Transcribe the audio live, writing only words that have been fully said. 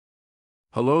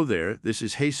Hello there, this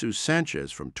is Jusus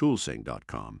Sanchez from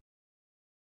ToolsEngg.com.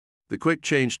 The quick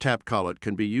Change Tap Collet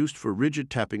can be used for rigid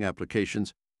tapping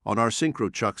applications on our synchro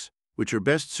chucks, which are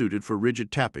best suited for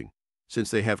rigid tapping,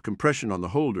 since they have compression on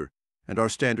the holder, and our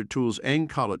standard ToolsEngg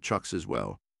collet chucks as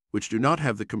well, which do not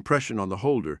have the compression on the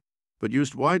holder, but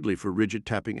used widely for rigid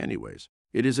tapping anyways.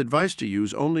 It is advised to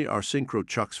use only our synchro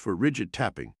chucks for rigid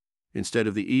tapping, instead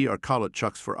of the ER Collet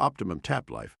chucks for optimum tap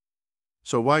life.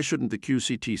 So why shouldn't the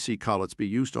QCTC collets be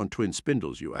used on twin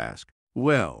spindles, you ask?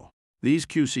 Well, these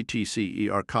QCTC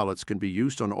ER collets can be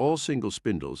used on all single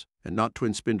spindles and not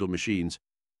twin spindle machines,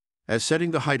 as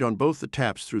setting the height on both the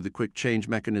taps through the quick change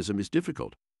mechanism is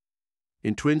difficult.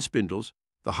 In twin spindles,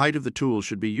 the height of the tool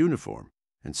should be uniform,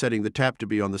 and setting the tap to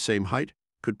be on the same height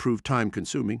could prove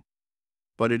time-consuming.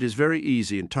 But it is very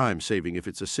easy and time-saving if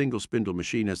it's a single spindle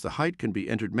machine, as the height can be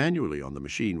entered manually on the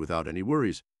machine without any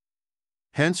worries.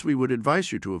 Hence, we would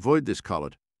advise you to avoid this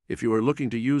collet if you are looking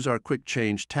to use our quick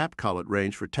change tap collet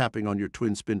range for tapping on your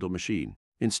twin spindle machine.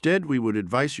 Instead, we would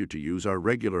advise you to use our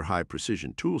regular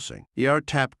high-precision ToolsEngg ER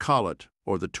Tap Collet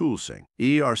or the ToolsEngg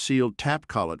ER Sealed Tap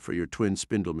Collet for your twin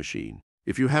spindle machine.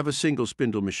 If you have a single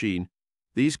spindle machine,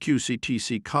 these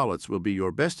QCTC collets will be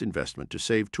your best investment to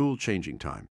save tool changing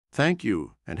time. Thank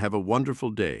you and have a wonderful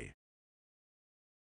day.